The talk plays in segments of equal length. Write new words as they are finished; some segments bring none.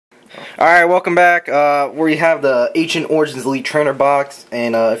Alright, welcome back. We have the Ancient Origins Elite Trainer box,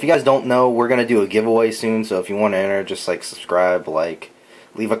 and if you guys don't know, we're gonna do a giveaway soon. So if you want to enter, just like subscribe,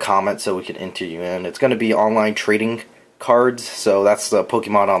 leave a comment so we can enter you in. It's gonna be online trading cards, so that's the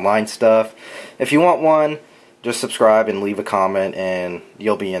Pokemon Online stuff. If you want one, just subscribe and leave a comment, and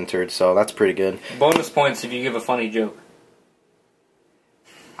you'll be entered. So that's pretty good. Bonus points if you give a funny joke.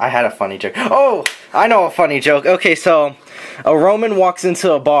 I had a funny joke. Oh, I know a funny joke. Okay, so a Roman walks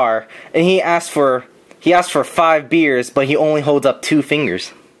into a bar and he asks for 5 beers, but he only holds up 2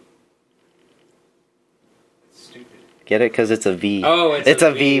 fingers. Stupid. Get it? Because it's a V. Oh, it's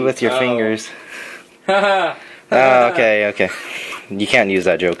a V with your fingers. Okay. You can't use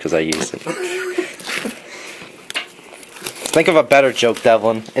that joke because I used it. Think of a better joke,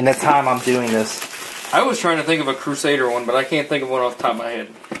 Devlin. In the time I'm doing this. I was trying to think of a Crusader one, but I can't think of one off the top of my head.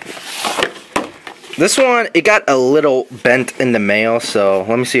 This one, it got a little bent in the mail, so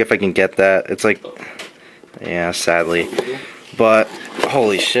let me see if I can get that. It's like, yeah, sadly. But,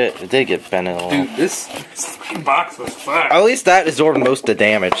 holy shit, it did get bent in a little. Dude, this fucking box was fire. At least that absorbed most of the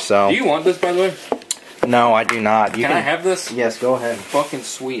damage, so. Do you want this, by the way? No, I do not. Can I have this? Yes, go ahead. Fucking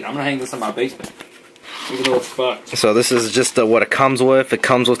sweet. I'm gonna hang this in my basement. Even though it's fucked. So this is just what it comes with. It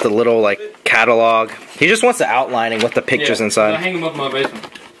comes with the little, catalog. He just wants the outlining with the pictures inside. I'll hang them up in my basement.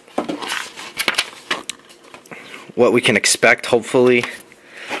 What we can expect, hopefully.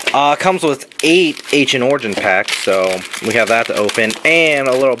 Comes with 8 Ancient Origin packs, so we have that to open. And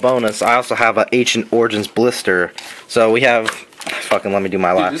a little bonus, I also have an Ancient Origins blister. So we have, fucking let me do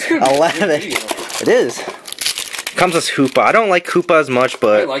my last. 11. It is. Comes with Hoopa. I don't like Hoopa as much,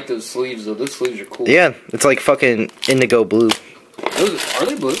 but I like those sleeves though. Those sleeves are cool. Yeah, it's like fucking indigo blue. Are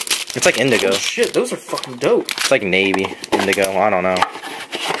they blue? It's like indigo. Oh shit, those are fucking dope. It's like navy indigo. I don't know.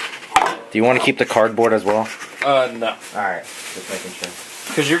 Do you want to keep the cardboard as well? No. Alright, just making sure.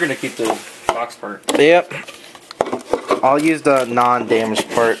 Because you're gonna keep the box part. Yep. I'll use the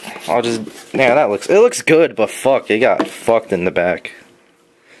non-damaged part. Yeah, it looks good, but fuck, it got fucked in the back.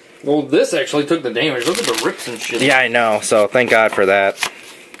 Well, this actually took the damage. Look at the rips and shit. Yeah, I know, so thank God for that.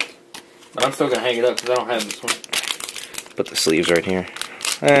 But I'm still gonna hang it up because I don't have this one. Put the sleeves right here.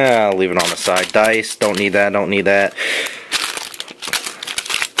 I'll leave it on the side. Dice, don't need that, don't need that.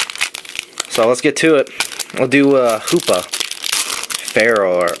 So let's get to it. We'll do Hoopa.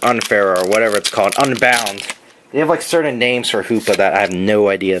 Feral or Unferal or whatever it's called. Unbound. They have certain names for Hoopa that I have no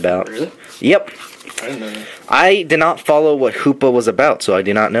idea about. Really? Yep. I didn't know that. I did not follow what Hoopa was about, so I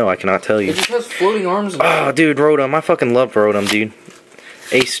do not know. I cannot tell you. It just has floating arms. Oh, dude, Rotom. I fucking love Rotom, dude.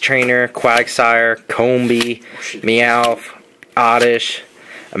 Ace Trainer, Quagsire, Combee, Meowth, Oddish,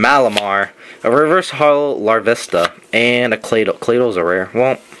 a Malamar, a Reverse Hollow Larvesta, and a Claydol. Claydol's a rare.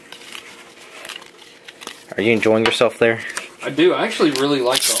 Well, are you enjoying yourself there? I do. I actually really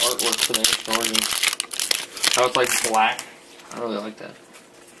like the artwork for the Ancient Origins. How it's like black. I really like that.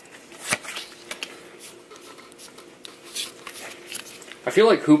 I feel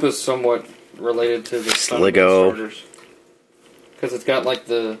like Hoopa's somewhat related to the Sligo. Because it's got like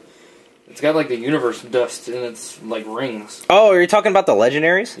the universe dust in its rings. Oh, are you talking about the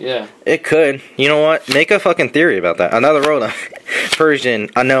legendaries? Yeah. It could. You know what? Make a fucking theory about that. Another Rotom. Persian.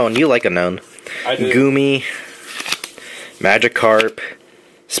 Unknown. You like Unknown. I do. Goomy. Magikarp.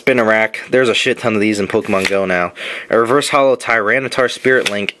 Spinarak. There's a shit ton of these in Pokemon Go now. A Reverse Hollow Tyranitar Spirit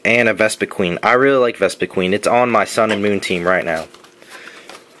Link and a Vespiquen. I really like Vespiquen. It's on my Sun and Moon team right now.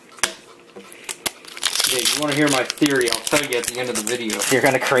 Yeah, you want to hear my theory, I'll tell you at the end of the video. You're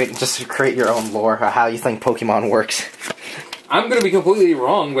gonna create your own lore of how you think Pokemon works. I'm gonna be completely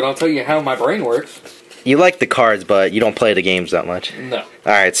wrong, but I'll tell you how my brain works. You like the cards, but you don't play the games that much. No.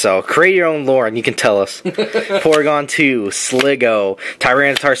 Alright, so create your own lore and you can tell us. Porygon 2, Sligo,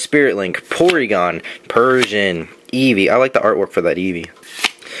 Tyranitar Spirit Link, Porygon, Persian, Eevee. I like the artwork for that Eevee.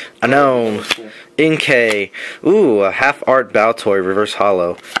 Unknown, Inkay, ooh, a half art Baltoy Reverse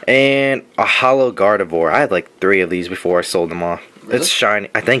Hollow, and a Hollow Gardevoir. I had 3 of these before I sold them off. Really? It's shiny.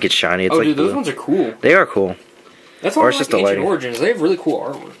 I think it's shiny. It's dude, blue. those ones are cool. They are cool. That's why I like Ancient Origins. They have really cool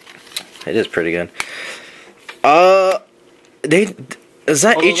artwork. It is pretty good. Is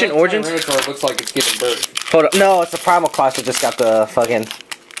that Ancient Origins? Tyranitar looks like it's giving birth. Hold up. No, it's the Primal Class that just got the fucking...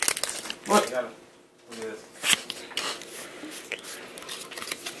 What?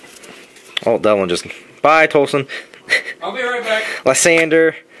 Oh, that one just... Bye, Tolson. I'll be right back.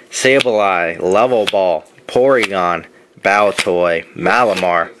 Lysander, Sableye, Level Ball, Porygon, Baltoy,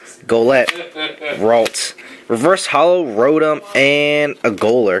 Malamar, Golett, Ralts, Reverse Hollow, Rotom, and a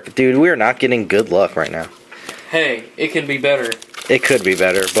Golurk. Dude, we are not getting good luck right now. Hey, it can be better. It could be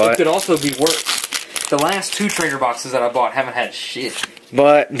better, but... It could also be worse. The last 2 trainer boxes that I bought haven't had shit.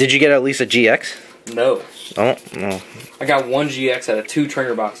 But did you get at least a GX? No. Oh, no. I got 1 GX out of 2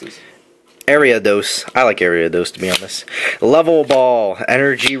 trainer boxes. Ariados. I like Ariados, to be honest. Level Ball,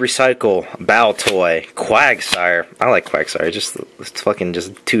 Energy Recycle, Baltoy, Quagsire. I like Quagsire. It's fucking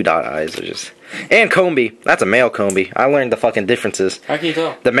just 2 dot eyes. Are just... And Combi. That's a male Combi. I learned the fucking differences. How can you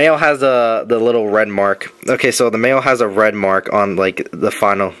tell? The male has the little red mark. Okay, so the male has a red mark on, like,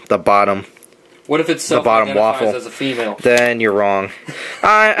 the bottom. What if it's self-identifies as a female? Then you're wrong.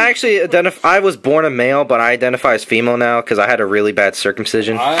 I actually I was born a male, but I identify as female now because I had a really bad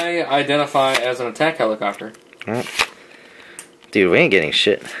circumcision. I identify as an attack helicopter. Oh. Dude, we ain't getting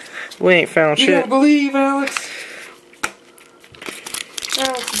shit. We ain't found shit. You gotta believe, Alex.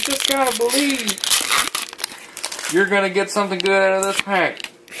 Alex, you just gotta believe. You're gonna get something good out of this pack.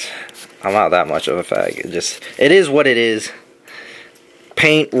 I'm not that much of a fag. It is what it is.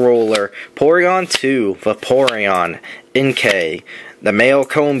 Paint Roller, Porygon 2, Vaporeon, Inkay, the male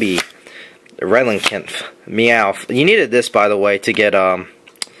Combi, the Relinkinth, Meowth. You needed this, by the way, to get one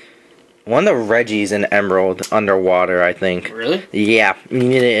of the Reggies in Emerald underwater, I think. Really? Yeah, you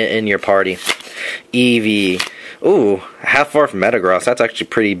needed it in your party. Eevee. Ooh, half-orf Metagross. That's actually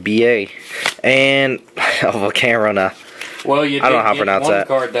pretty BA. And a Volcarona. Well, you I don't know how to pronounce one that.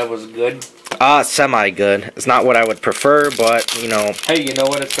 Card that was good. Semi-good. It's not what I would prefer, but, you know... Hey, you know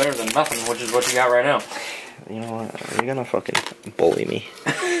what? It's better than nothing, which is what you got right now. You know what? You're gonna fucking bully me.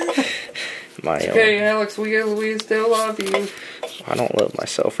 Okay, Alex, we still love you. I don't love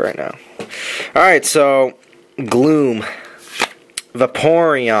myself right now. Alright, so... Gloom.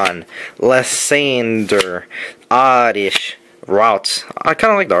 Vaporeon. Lysander. Oddish. Routes. I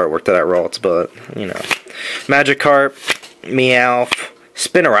kind of like the artwork to that Routes, but, you know. Magikarp. Meowth.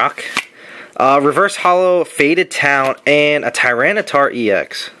 Spinarak. Reverse Hollow, Faded Town, and a Tyranitar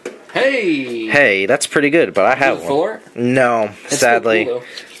EX. Hey, that's pretty good, but I have one. No, it's sadly. Cool,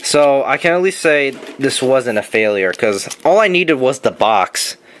 so I can at least say this wasn't a failure, because all I needed was the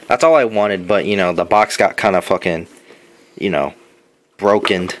box. That's all I wanted, but, you know, the box got kind of fucking, you know,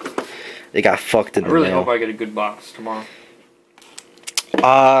 broken. It got fucked in the mail. I really hope I get a good box tomorrow.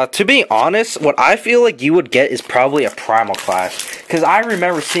 To be honest, what I feel like you would get is probably a Primal Clash. Because I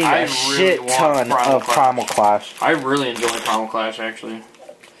remember seeing a shit ton of Primal Clash. I really enjoy Primal Clash, actually.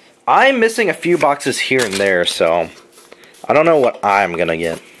 I'm missing a few boxes here and there, so... I don't know what I'm gonna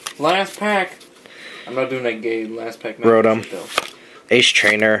get. Last pack. I'm not doing that gay last pack. Rotom. Ace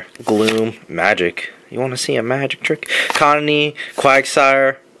Trainer. Gloom. Magic. You want to see a magic trick? Connie.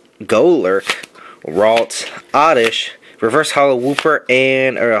 Quagsire. Golurk. Ralt. Oddish. Reverse Hollow Wooper,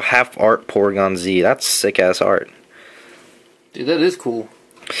 and a half art Porygon Z. That's sick ass art. Dude, that is cool.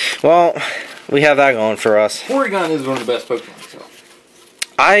 Well, we have that going for us. Porygon is one of the best Pokemon, so.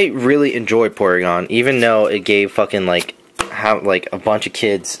 I really enjoy Porygon, even though it gave fucking like a bunch of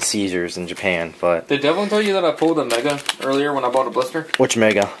kids seizures in Japan. But did Devlin tell you that I pulled a Mega earlier when I bought a blister? Which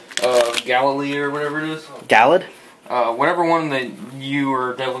Mega? Galilee or whatever it is. Galad? Whatever one that you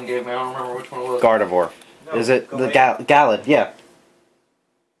or Devlin gave me, I don't remember which one it was. Gardevoir. No, is it the Galad? Yeah.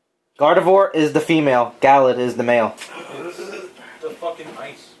 Gardevoir is the female. Galad is the male. This is the fucking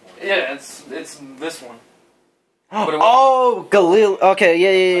nice one. Yeah, it's this one. Oh, Galil. Okay,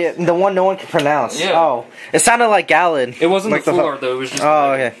 yeah. The one no one can pronounce. Yeah. Oh, it sounded like Galad. It wasn't like the full art though. It was just.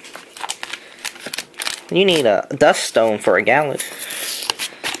 Oh, okay. You need a dust stone for a Galad.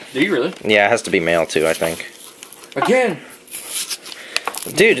 Do you really? Yeah, it has to be male too, I think. Again.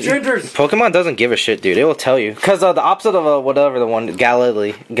 Dude, Genders. Pokemon doesn't give a shit, dude. It will tell you. Because the opposite of whatever the one,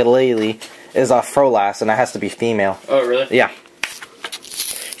 Galili is a Frolas, and that has to be female. Oh, really? Yeah.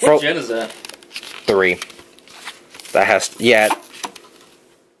 What gen is that? 3. That has... Yeah.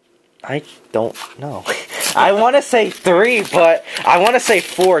 I don't know. I want to say 3, but I want to say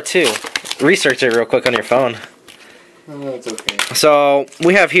 4, too. Research it real quick on your phone. Oh, it's okay. So,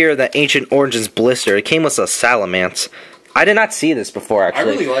 we have here the Ancient Origins Blister. It came with a Salamence. I did not see this before,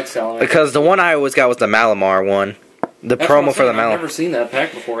 actually. I really like Salamence. Because the one I always got was the Malamar one. The promo for the Malamar. I've never seen that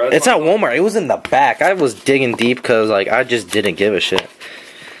pack before. It's at Walmart. It was in the back. I was digging deep because, like, I just didn't give a shit.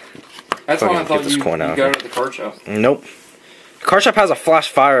 That's why I thought you got it at the card shop. Nope. Card shop has a Flash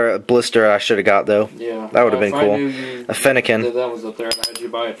Fire blister I should have got, though. Yeah. That would have been cool. A Fennekin. That was up there, and I had you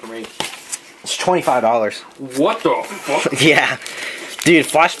buy it for me. It's $25. What the fuck? Yeah. Dude,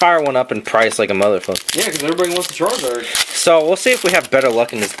 Flash Fire went up in price like a motherfucker. Yeah, because everybody wants the Charizard. So, we'll see if we have better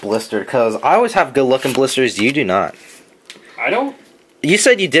luck in this blister, because I always have good luck in blisters, you do not. I don't? You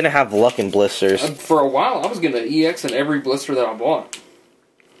said you didn't have luck in blisters. For a while, I was getting an EX in every blister that I bought.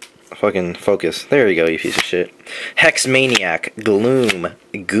 Fucking focus. There you go, you piece of shit. Hex Maniac, Gloom,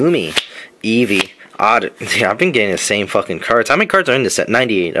 Goomy, Eevee, Odd. Yeah, I've been getting the same fucking cards. How many cards are in this set?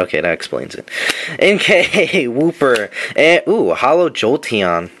 98. Okay, that explains it. NK, Whooper, and ooh, Hollow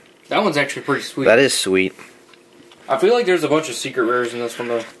Jolteon. That one's actually pretty sweet. That is sweet. I feel like there's a bunch of secret rares in this one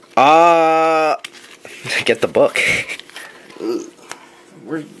though. Get the book.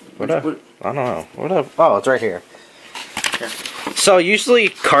 Where, I don't know. Oh, it's right here. So usually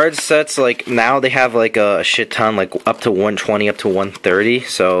card sets, like, now they have like a shit ton, like up to 120, up to 130.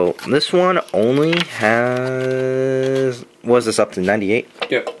 So this one only has, what is this, up to 98?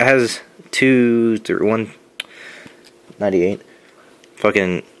 Yep. It has 2, 3, 1, 98.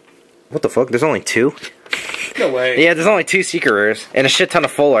 Fucking, what the fuck? There's only 2? No way. Yeah, there's only 2 secret rares and a shit ton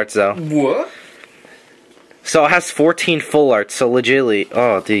of full arts though. What? So it has 14 full arts. So legitly,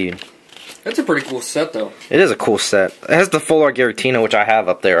 oh dude. That's a pretty cool set, though. It is a cool set. It has the full art Giratina, which I have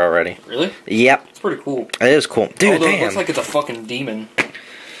up there already. Really? Yep. It's pretty cool. It is cool. Dude, although damn. it looks like it's a fucking demon.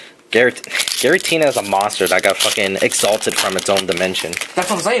 Giratina is a monster that got fucking exalted from its own dimension.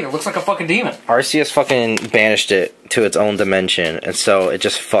 That's what I'm saying. It looks like a fucking demon. Arceus fucking banished it to its own dimension, and so it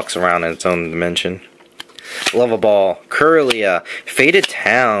just fucks around in its own dimension. Lava Ball, Curlia, Faded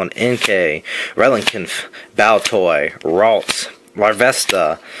Town, NK, Relinkinf, Baltoy, Ralts,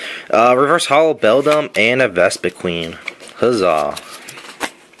 Larvesta, Reverse Hollow Beldum, and a Vespiquen. Huzzah.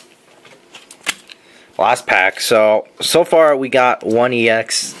 Last pack. So far we got 1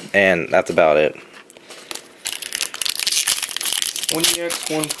 EX, and that's about it. 1 EX,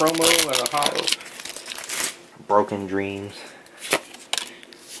 1 promo, and a hollow. Broken Dreams.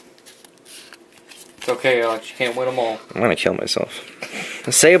 It's okay, Alex. You can't win them all. I'm gonna kill myself.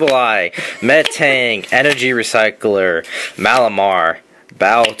 Sableye, Metang, Energy Recycler, Malamar,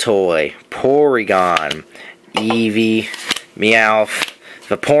 Baltoy, Porygon, Eevee, Meowth,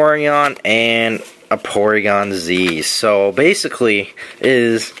 Vaporeon, and a Porygon Z. So basically,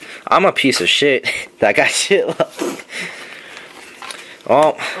 I'm a piece of shit that got shit love.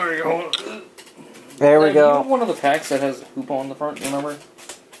 Oh, there we go. You have one of the packs that has Hoopa on the front. You remember?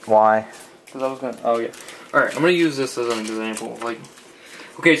 Why? Because I was gonna. Oh yeah. All right, I'm gonna use this as an example. Like,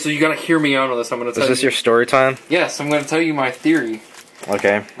 okay, so you gotta hear me out on this. I'm gonna tell you. Is this your story time? Yes, I'm gonna tell you my theory.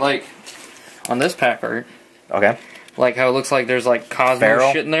 Okay. Like, on this pack art. Okay. Like how it looks like there's like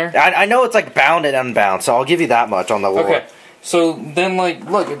Cosmo shit in there. I know it's like bound and unbound, so I'll give you that much on the lore. Okay. So then, like,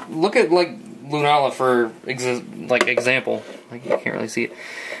 look at like Lunala for example. Like you can't really see it,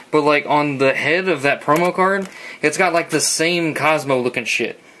 but like on the head of that promo card, it's got like the same Cosmo looking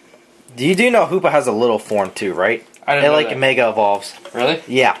shit. You do know Hoopa has a little form too, right? I didn't know like that. mega evolves. Really?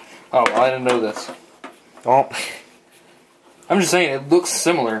 Yeah. Oh, well, I didn't know this. Well, I'm just saying it looks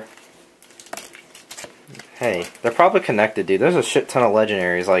similar. hey, they're probably connected, dude. There's a shit ton of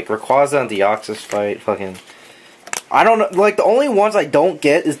legendaries like Rayquaza and Deoxys fight. Fucking, I don't know. Like the only ones I don't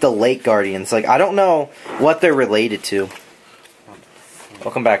get is the Lake Guardians. Like I don't know what they're related to.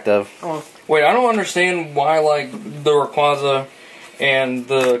 Welcome back, Dev. Oh. Wait, I don't understand why like the Rayquaza and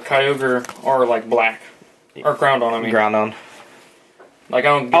the Kyogre are like black or ground on. I mean, Ground on. Like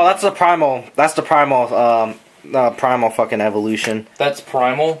I don't. Oh, that's the primal. That's the primal. Primal fucking evolution. That's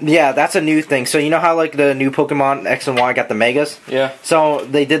primal. Yeah, that's a new thing. So you know how like the new Pokemon X and Y got the Megas? Yeah. So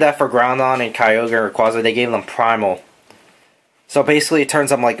they did that for Groudon and Kyogre and Rayquaza. They gave them primal. So basically, it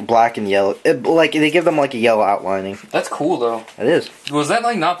turns them like black and yellow. Like they give them like a yellow outlining. That's cool though. It is. Was that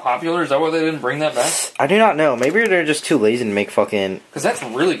like not popular? Is that why they didn't bring that back? I do not know. Maybe they're just too lazy to make fucking. Because that's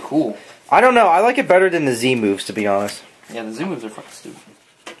really cool. I don't know. I like it better than the Z moves, to be honest. Yeah, the Z moves are fucking stupid.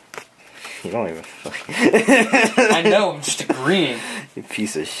 You don't even. I know. I'm just agreeing. You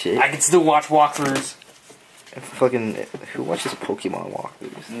piece of shit. I can still watch walkthroughs. Fucking. Who watches Pokemon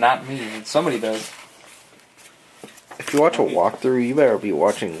walkthroughs? Not me. Somebody does. If you watch a walkthrough, you better be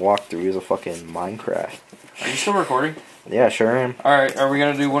watching walkthroughs of fucking Minecraft. Are you still recording? Yeah, sure am. Alright, are we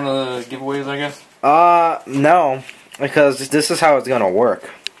gonna do one of the giveaways, I guess? No. Because this is how it's gonna work.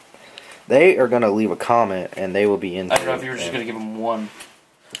 They are gonna leave a comment, and they will be in. I don't know if you were just gonna give them one.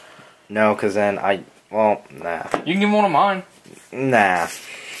 No, because then well, nah. You can give them one of mine. Nah.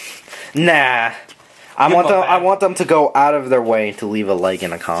 I want them to go out of their way to leave a like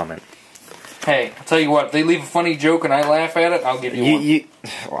and a comment. Hey, I'll tell you what, if they leave a funny joke and I laugh at it, I'll give you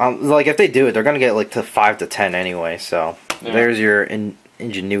one. Like, if they do it, they're gonna get like to 5 to 10 anyway, so Yeah. there's your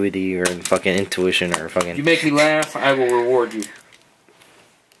ingenuity or fucking intuition or fucking. If you make me laugh, I will reward you.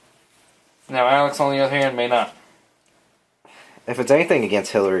 Now, Alex, on the other hand, may not. If it's anything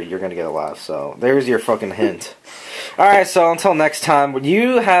against Hillary, you're gonna get a laugh, so there's your fucking hint. Alright, so until next time,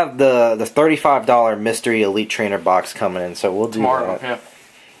 you have the $35 mystery Elite Trainer box coming in, so we'll do Tomorrow, that.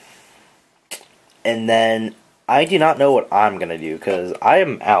 yeah. And then I do not know what I'm gonna do because I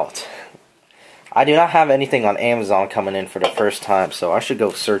am out. I do not have anything on Amazon coming in for the first time, so I should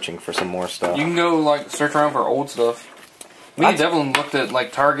go searching for some more stuff. You can go like search around for old stuff. Me and Devlin looked at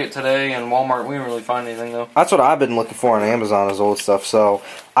like Target today and Walmart. We didn't really find anything though. That's what I've been looking for on Amazon is old stuff. So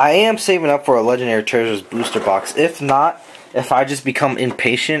I am saving up for a Legendary Treasures booster box. If not, if I just become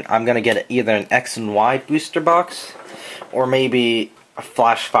impatient, I'm gonna get either an X and Y booster box, or maybe a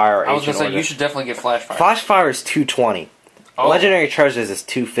Flash Fire. I was gonna say you should definitely get Flash Fire. Flash Fire is $220. Oh. Legendary Treasures is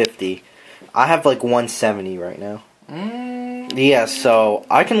 $250. I have like $170 right now. Yeah, so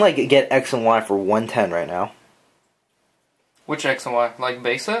I can like get X and Y for $110 right now. Which X and Y? Like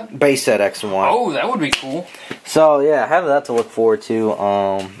base set? Base set X and Y. Oh, that would be cool. So yeah, I have that to look forward to.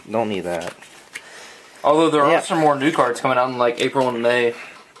 Don't need that. Although there are some more new cards coming out in like April and May.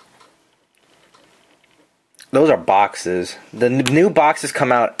 Those are boxes. The new boxes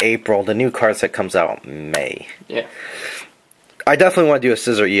come out April. The new card set comes out May. Yeah. I definitely want to do a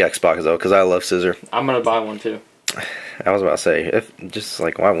Scissor EX box though, because I love Scissor. I'm gonna buy one too. I was about to say, if just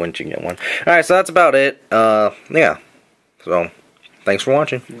like, why wouldn't you get one? All right, so that's about it. Yeah. So, thanks for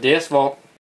watching. Yes, Vault.